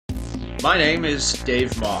My name is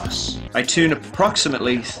Dave Moss. I tune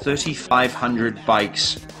approximately 3,500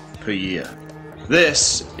 bikes per year.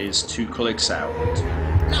 This is Two Clicks Out.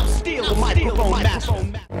 Now steal the microphone master.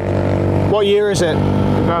 What year is it?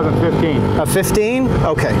 2015. 15?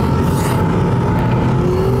 Okay.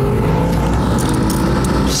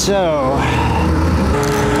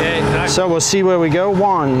 So we'll see where we go.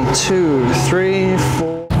 1, 2, 3,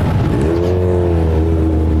 4.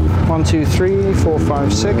 1, 2, 3, 4,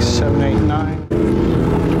 5, 6, 7, 8, 9.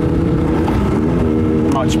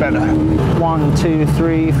 Much better. 1, 2,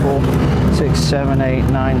 3, 4, 6, 7, 8,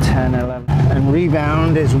 9, 10, 11. And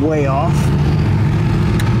rebound is way off.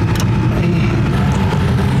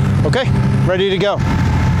 Okay, ready to go.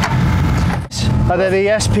 Are they the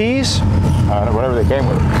SPs? Whatever they came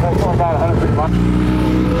with.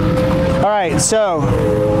 All right, so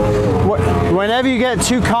whenever you get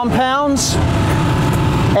two compounds,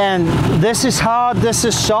 and this is hard, this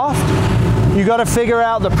is soft, you got to figure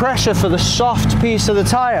out the pressure for the soft piece of the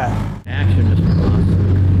tire.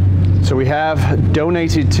 So we have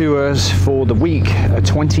donated to us for the week a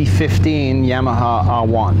 2015 Yamaha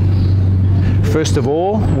R1. First of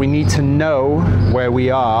all, we need to know where we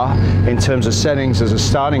are in terms of settings as a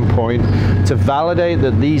starting point to validate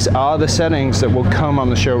that these are the settings that will come on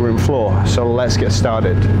the showroom floor. So let's get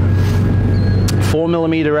started.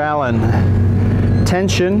 4mm Allen.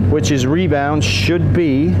 Tension, which is rebound, should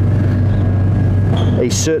be a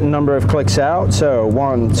certain number of clicks out. So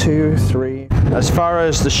 1, 2, 3. As far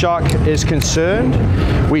as the shock is concerned,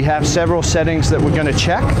 we have several settings that we're going to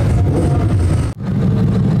check.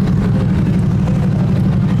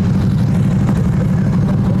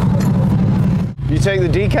 You take the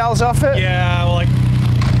decals off it? Yeah, well, like,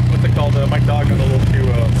 what's it called? My dog got a little too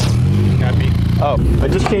happy. Oh. I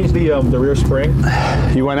just changed the rear spring.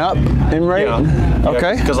 You went up in rate? Yeah.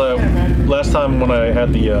 Okay. Because last time when I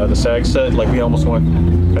had the sag set, like we almost went,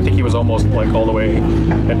 I think he was almost like all the way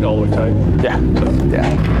tight. Yeah. So.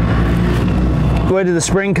 Yeah. Where did the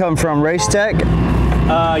spring come from? Race Tech?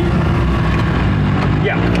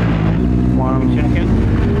 Yeah.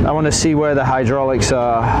 I want to see where the hydraulics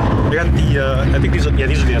are. I got I think these are the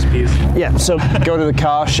SPs. Yeah, so go to the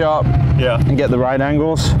car shop and get the right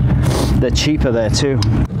angles. They're cheaper there too.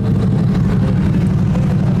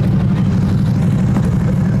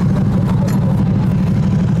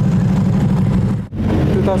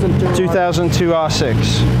 2002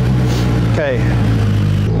 R6.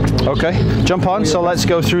 Okay, jump on. So let's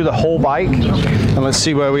go through the whole bike and let's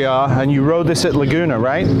see where we are. And you rode this at Laguna,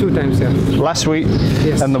 right? 2 times, yeah. Last week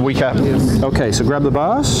and the week after. Yes. Okay, so grab the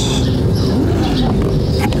bars.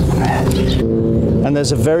 And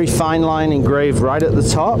there's a very fine line engraved right at the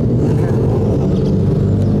top.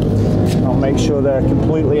 I'll make sure they're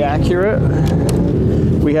completely accurate.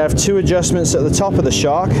 We have 2 adjustments at the top of the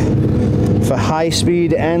shock for high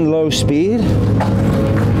speed and low speed.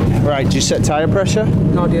 Right, do you set tire pressure?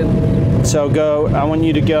 Not yet. So go, I want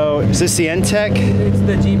you to go, is this the NTEC? It's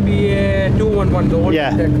the GPA 211, the old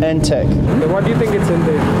Yeah, NTEC. NTEC. Okay, what do you think it's in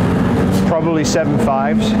there? Probably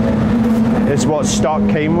 7.5s. It's what stock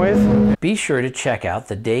came with. Be sure to check out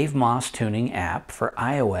the Dave Moss Tuning app for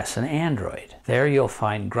iOS and Android. There you'll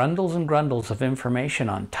find grundles and grundles of information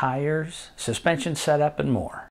on tires, suspension setup, and more.